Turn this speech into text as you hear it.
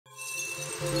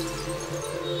Okay.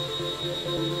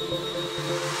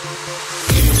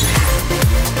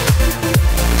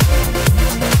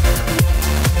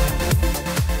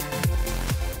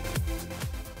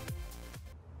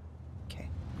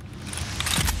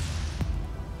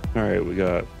 All right, we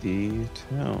got the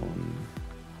town.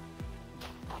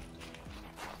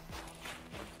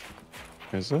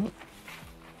 Is it?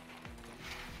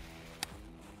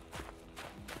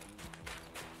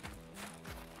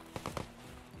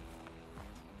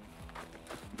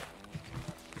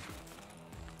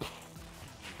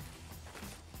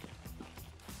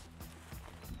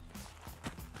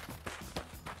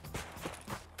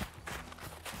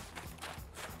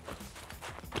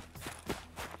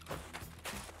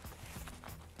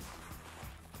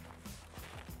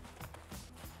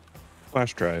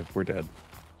 Flash drive, we're dead.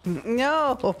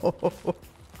 No.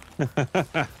 We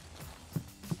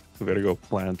better go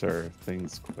plant our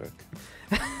things quick.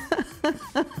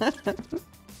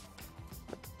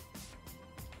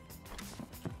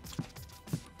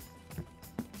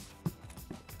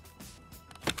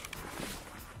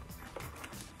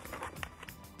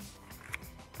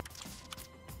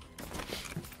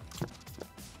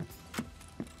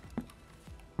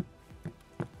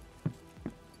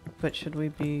 But should we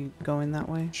be going that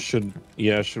way? Should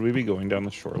we be going down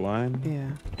the shoreline? Yeah.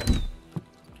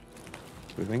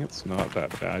 I think it's not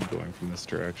that bad going from this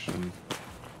direction.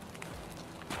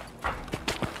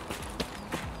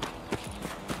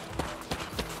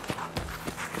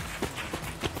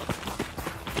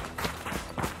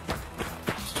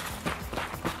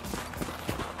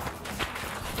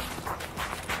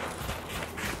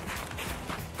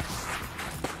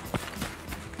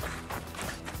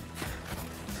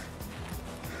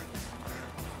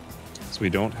 We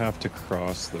don't have to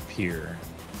cross the pier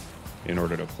in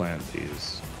order to plant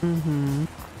these. Mm-hmm.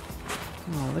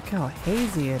 Oh, look how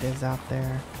hazy it is out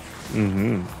there.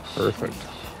 Mm-hmm. Perfect.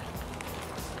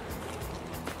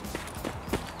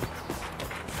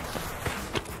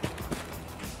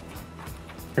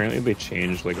 Apparently they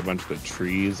changed like a bunch of the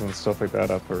trees and stuff like that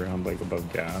up around like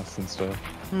above gas and stuff.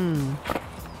 Hmm.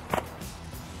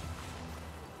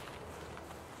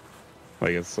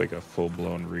 Like it's like a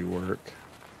full-blown rework.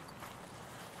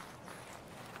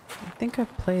 I think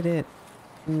I've played it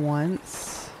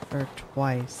once or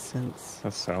twice since.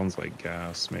 That sounds like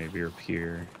gas, maybe, or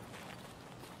pier.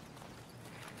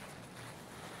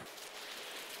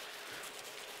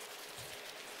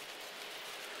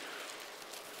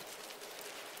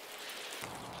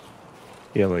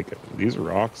 Yeah, like these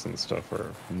rocks and stuff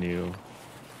are new.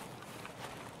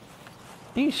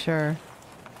 Are you sure?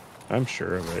 I'm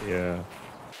sure of it, yeah.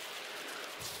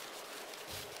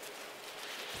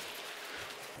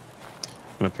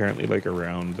 And apparently, like,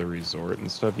 around the resort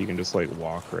and stuff, you can just, like,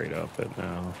 walk right up it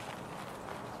now.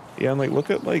 Yeah, and, like,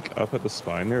 look at, like, up at the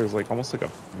spine there's, like, almost like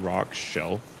a rock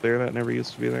shelf there that never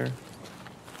used to be there.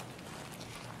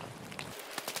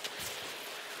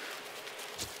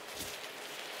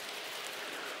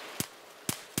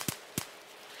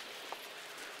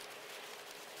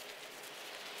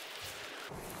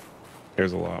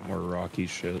 There's a lot more rocky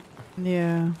shit.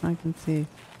 Yeah, I can see.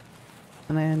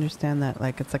 And I understand that,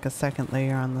 like, it's like a second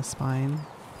layer on the spine.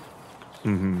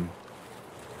 Mm-hmm.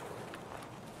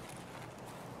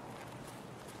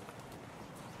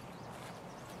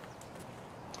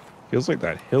 Feels like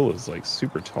that hill is, like,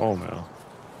 super tall now.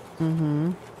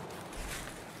 Mm-hmm.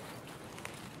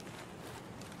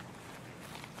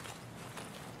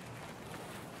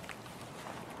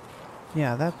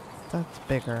 Yeah, that's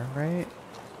bigger, right?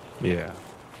 Yeah.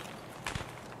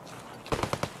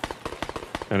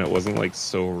 And it wasn't like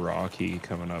so rocky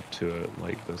coming up to it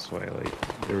like this way.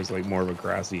 Like there was like more of a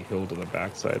grassy hill to the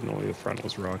backside and only the front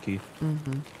was rocky.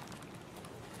 Mm-hmm.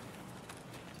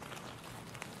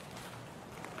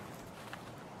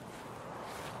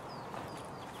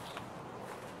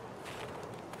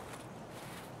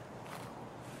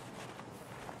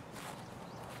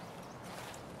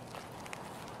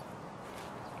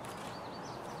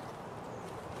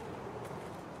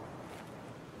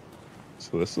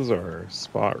 So this is our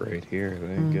spot right here.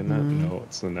 They ain't getting it? No,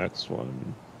 it's the next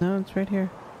one. No, it's right here.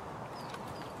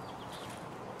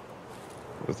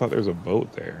 I thought there was a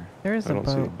boat there. There is a boat. I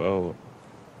don't see a boat.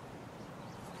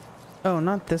 Oh,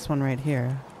 not this one right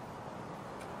here.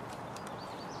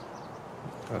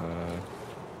 Are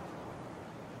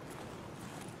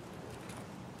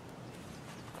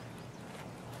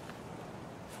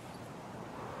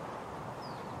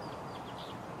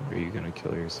you gonna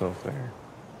kill yourself there?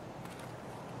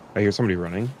 I hear somebody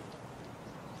running.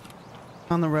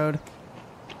 On the road.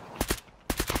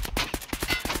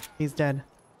 He's dead.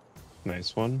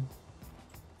 Nice one.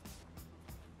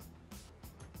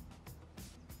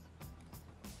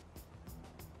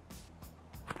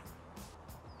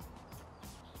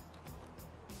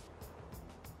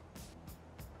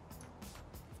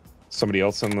 Somebody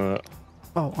else on the...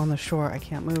 Oh, on the shore. I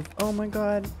can't move. Oh my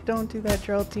god. Don't do that,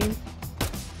 Geraldine.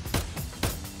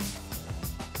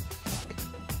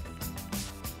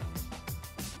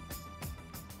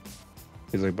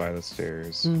 He's like by the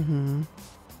stairs. Mm-hmm.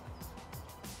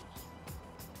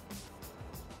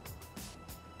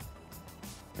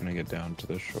 And I get down to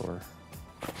the shore.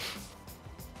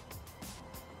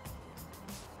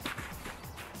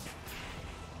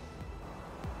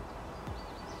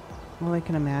 All I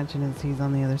can imagine is he's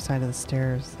on the other side of the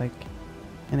stairs, like,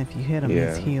 and if you hit him,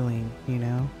 Yeah. he's healing, you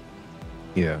know?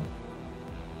 Yeah.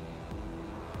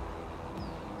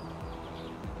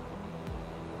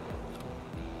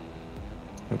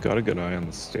 I've got a good eye on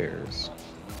the stairs.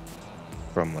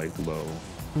 From like low.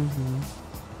 Mm-hmm.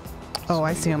 Oh,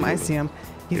 I see him. I see him.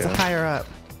 He's Yeah. higher up.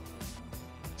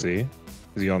 See?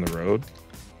 Is he on the road?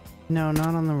 No,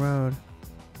 not on the road.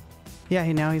 Yeah,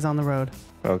 now he's on the road.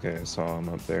 Okay, I saw him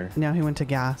up there. Now he went to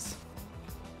gas.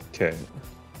 Okay.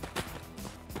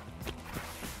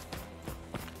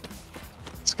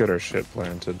 Let's get our shit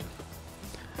planted.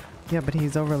 Yeah, but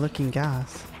he's overlooking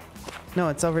gas. No,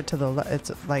 it's over to the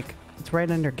it's like it's right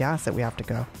under gas that we have to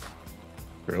go.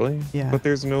 Really? Yeah. But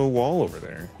there's no wall over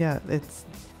there. Yeah,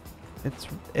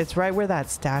 it's right where that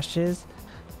stash is,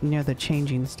 near the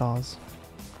changing stalls.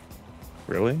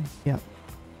 Really? Yep.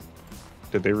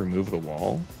 Did they remove the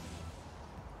wall?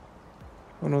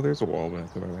 Oh no, there's a wall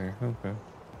back over there. Okay.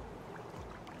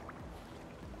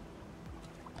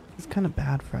 It's kind of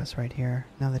bad for us right here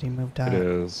now that he moved out. It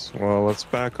is. Well, let's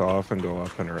back off and go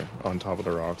up and on top of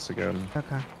the rocks again.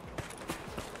 Okay.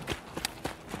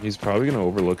 He's probably gonna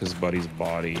overlook his buddy's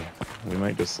body. We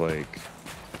might just like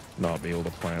not be able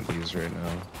to plant these right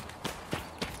now.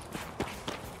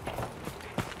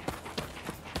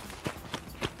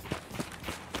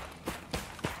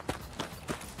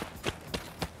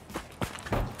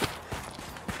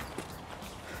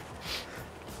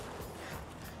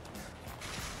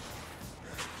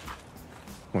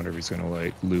 Wonder if he's gonna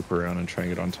like loop around and try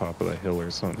and get on top of the hill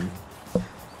or something.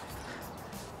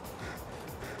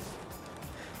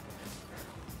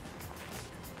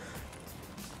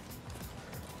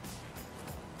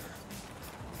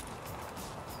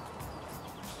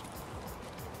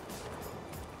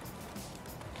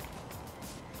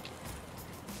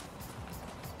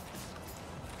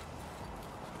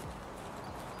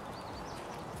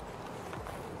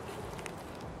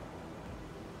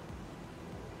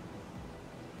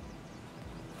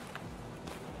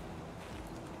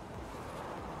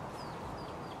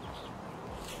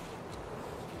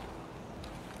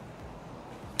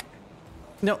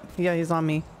 Nope. Yeah, he's on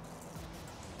me.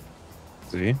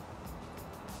 See?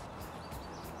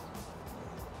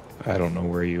 I don't know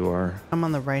where you are. I'm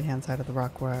on the right hand side of the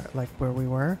rock where we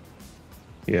were.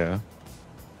 Yeah.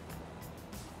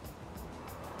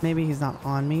 Maybe he's not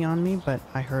on me, but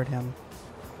I heard him.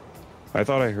 I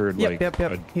thought I heard like Yep.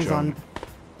 a He's jump. on.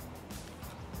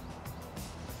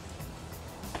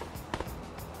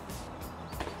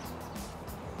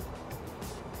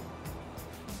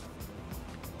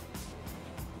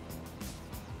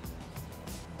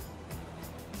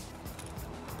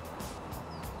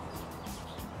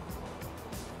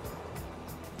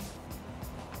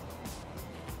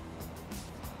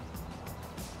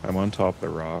 I'm on top of the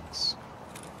rocks.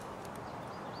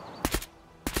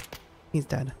 He's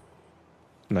dead.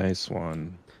 Nice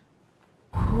one.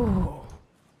 Whew.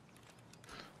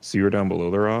 So you were down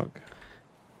below the rock?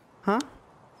 Huh?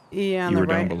 Yeah, on You the were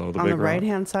down right, below the on big the rock? right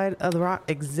hand side of the rock,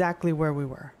 exactly where we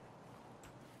were.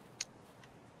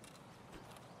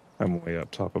 I'm way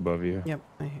up top above you. Yep.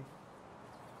 I hear.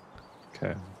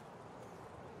 Okay.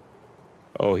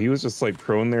 Oh, he was just like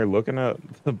prone there looking at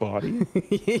the body?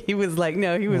 He was like,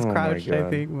 no, he was Oh my crouched, I God.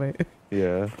 think, but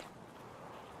Yeah.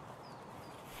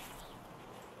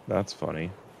 That's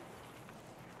funny.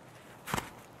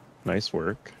 Nice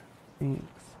work. thanks.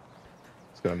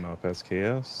 He's got an up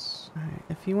SKS. All right,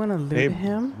 if you want to loot Hey,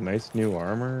 him, nice new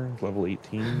armor, level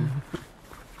 18.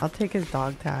 I'll take his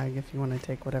dog tag if you want to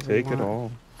take whatever Take you it want.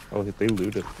 all. Oh, they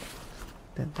looted.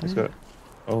 Did He's they? got...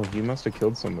 Oh, he must have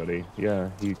killed somebody. Yeah,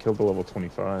 he killed a level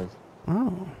 25.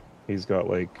 Oh. He's got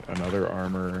like another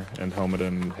armor and helmet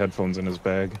and headphones in his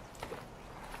bag.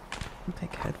 I'll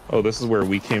take head. Oh, this is where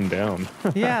we came down.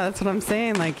 Yeah, that's what I'm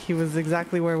saying. Like, he was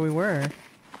exactly where we were.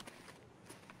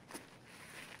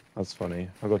 That's funny.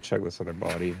 I'll go check this other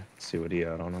body, see what he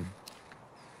had on him.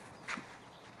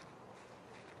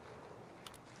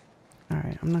 All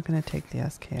right, I'm not going to take the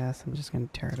SKS. I'm just going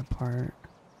to tear it apart.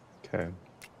 Okay.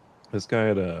 This guy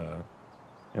had a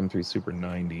M3 Super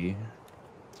 90.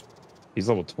 He's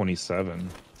level 27.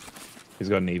 He's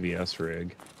got an AVS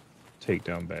rig.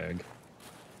 Takedown bag.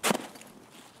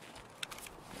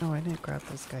 Oh, I didn't grab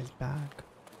this guy's bag.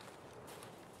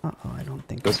 Uh-oh, I don't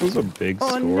think This was a big Oh,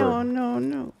 score. no, no,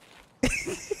 no.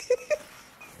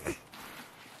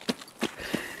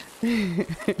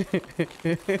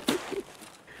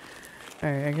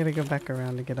 Alright, I gotta go back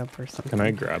around to get up or something. Can I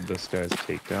grab this guy's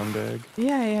takedown bag?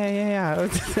 Yeah.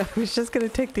 I was just gonna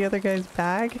take the other guy's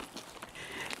bag.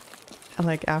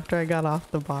 Like, after I got off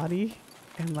the body.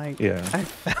 And, like, Yeah. I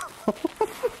fell.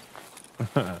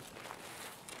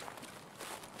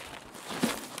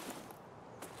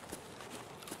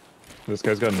 This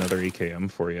guy's got another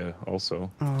EKM for you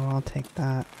also. Oh, I'll take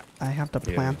that. I have to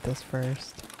plant this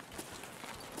first.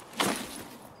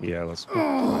 Yeah, let's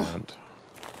plant.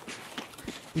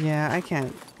 Yeah, I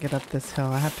can't get up this hill.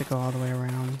 I have to go all the way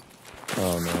around.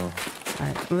 Oh no.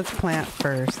 Alright, let's plant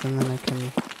first and then I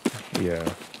can...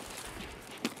 Yeah.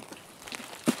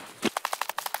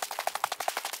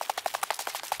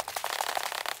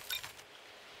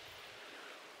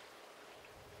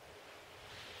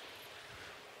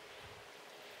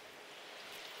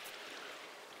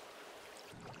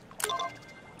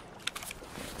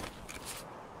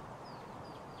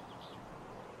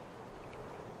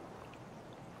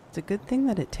 It's a good thing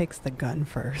that it takes the gun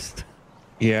first.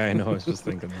 Yeah, I know. I was just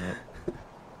thinking that.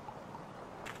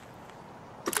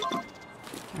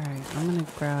 Alright, I'm gonna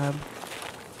grab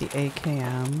the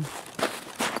AKM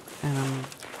and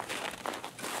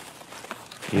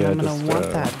I'm gonna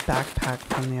want that backpack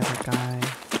from the other guy.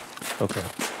 Okay.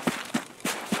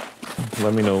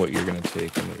 Let me know what you're gonna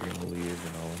take and what you're gonna leave,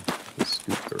 and I'll just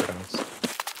scoop the rest.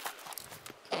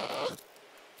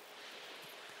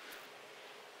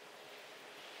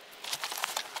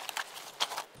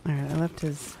 Alright, I left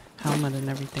his helmet and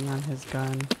everything on his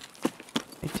gun.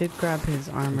 I did grab his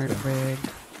armored rig,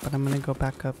 but I'm gonna go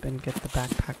back up and get the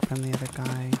backpack from the other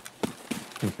guy.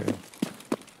 Okay.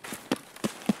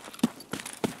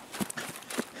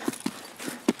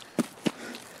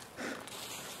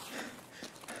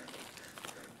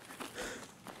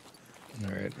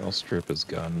 Alright, I'll strip his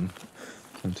gun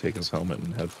and take his helmet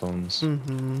and headphones.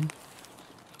 Mm-hmm.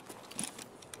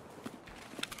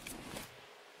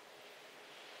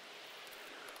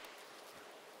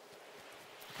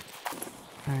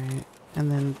 Alright,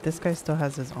 and then this guy still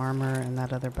has his armor and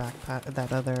that other backpack,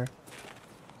 that other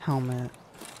helmet.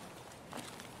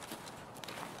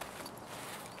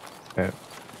 Okay.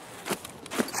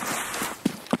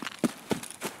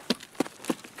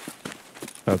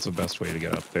 That's the best way to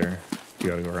get up there. You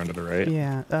gotta go around to the right.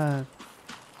 Yeah,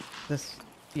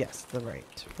 yes, the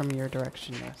right. From your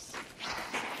direction, yes.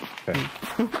 Okay.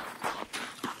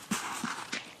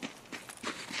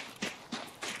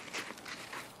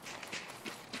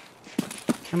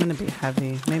 I'm gonna be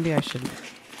heavy. Maybe I should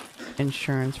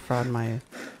insurance fraud my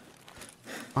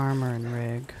armor and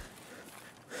rig.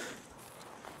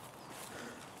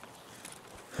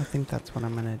 I think that's what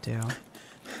I'm gonna do.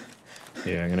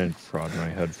 Yeah, I'm gonna fraud my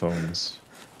headphones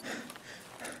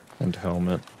and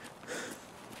helmet.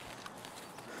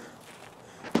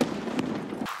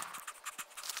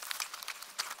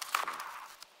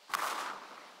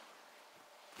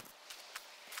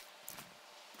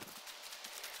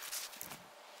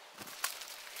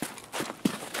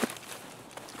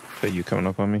 Are you coming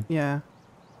up on me? Yeah,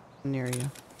 near you.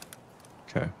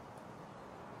 Okay.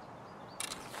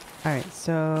 Alright,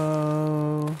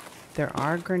 so there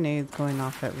are grenades going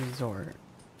off at resort.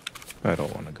 I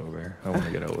don't want to go there. I want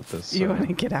to get out with this. You want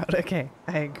to get out? Okay,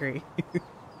 I agree.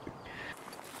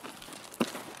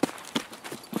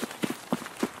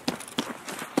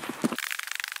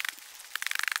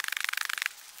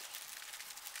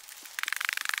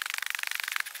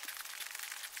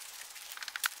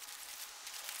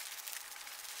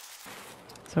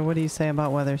 So what do you say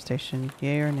about weather station?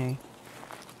 Yay or nay?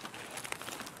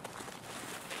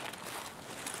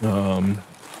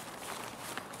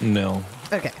 No.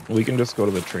 Okay. We can just go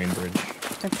to the train bridge.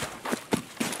 Okay.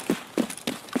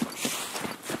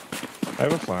 I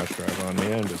have a flash drive on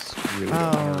me. I just really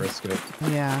don't want to risk it.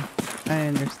 Yeah, I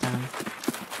understand.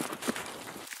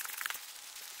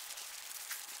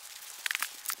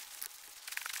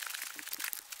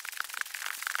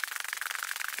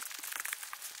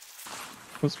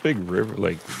 This big river,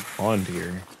 like, pond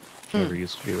here, never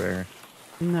used to be there.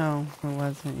 No, it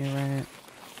wasn't. You're right.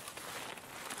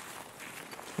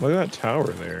 Look at that tower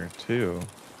there, too.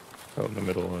 Out in the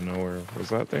middle of nowhere. Was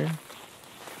that there?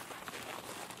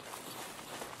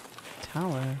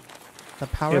 Tower? The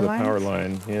power Yeah, the lines? power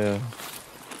line, yeah.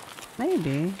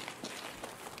 Maybe.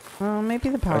 Well, maybe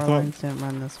the power lines didn't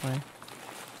run this way.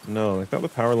 No, I thought the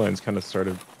power lines kind of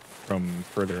started from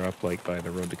further up, like, by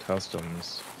the road to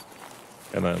customs.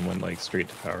 And then went, like, straight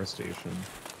to power station.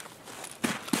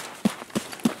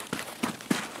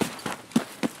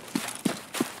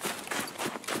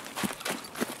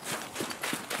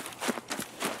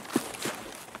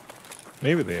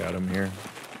 Maybe they had them here.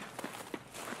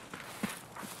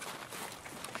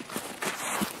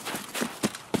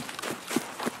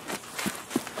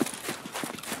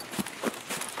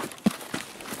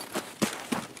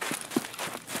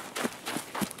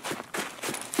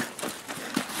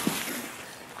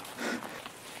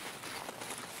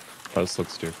 This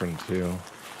looks different too.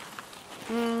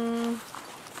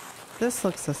 This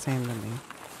looks the same to me.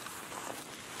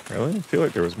 Really? I feel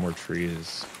like there was more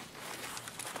trees.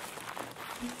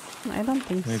 I don't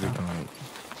think Maybe so. not.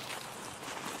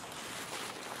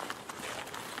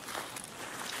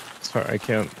 Sorry, I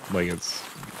can't, like, it's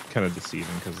kind of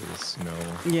deceiving because of the snow.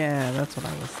 Yeah, that's what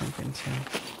I was thinking too.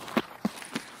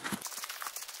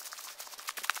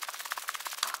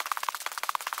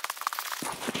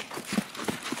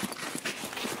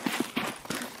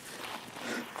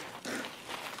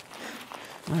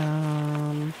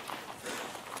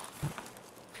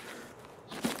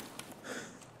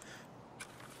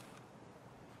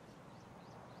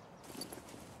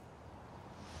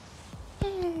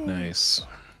 Nice.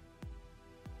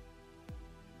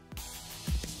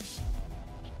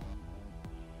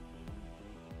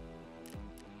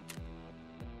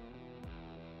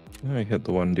 I hit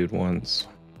the one dude once.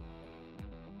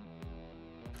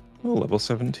 Oh, level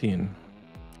 17.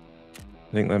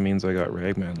 I think that means I got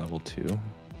Ragman level 2.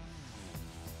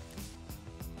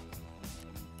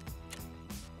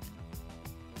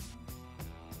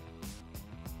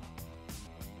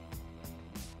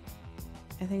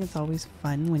 I think it's always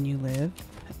fun when you live.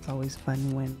 It's always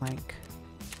fun when like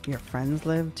your friends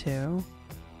live too.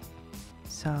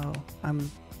 So I'm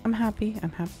happy.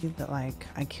 I'm happy that like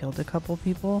I killed a couple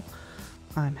people.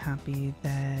 I'm happy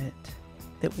that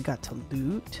we got to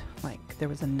loot. Like there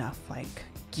was enough like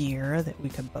gear that we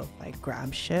could both like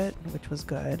grab shit, which was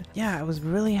good. Yeah, I was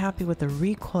really happy with the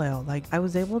recoil. Like I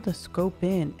was able to scope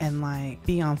in and like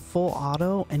be on full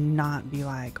auto and not be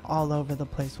like all over the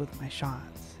place with my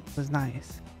shots. It was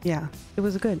nice. Yeah, it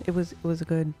was good. It was a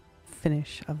good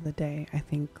finish of the day. I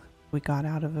think we got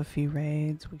out of a few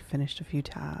raids. We finished a few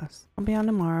tasks. I'll be on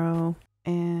tomorrow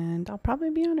and I'll probably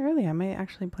be on early. I might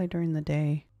actually play during the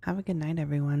day. Have a good night,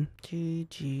 everyone.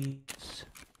 GG's.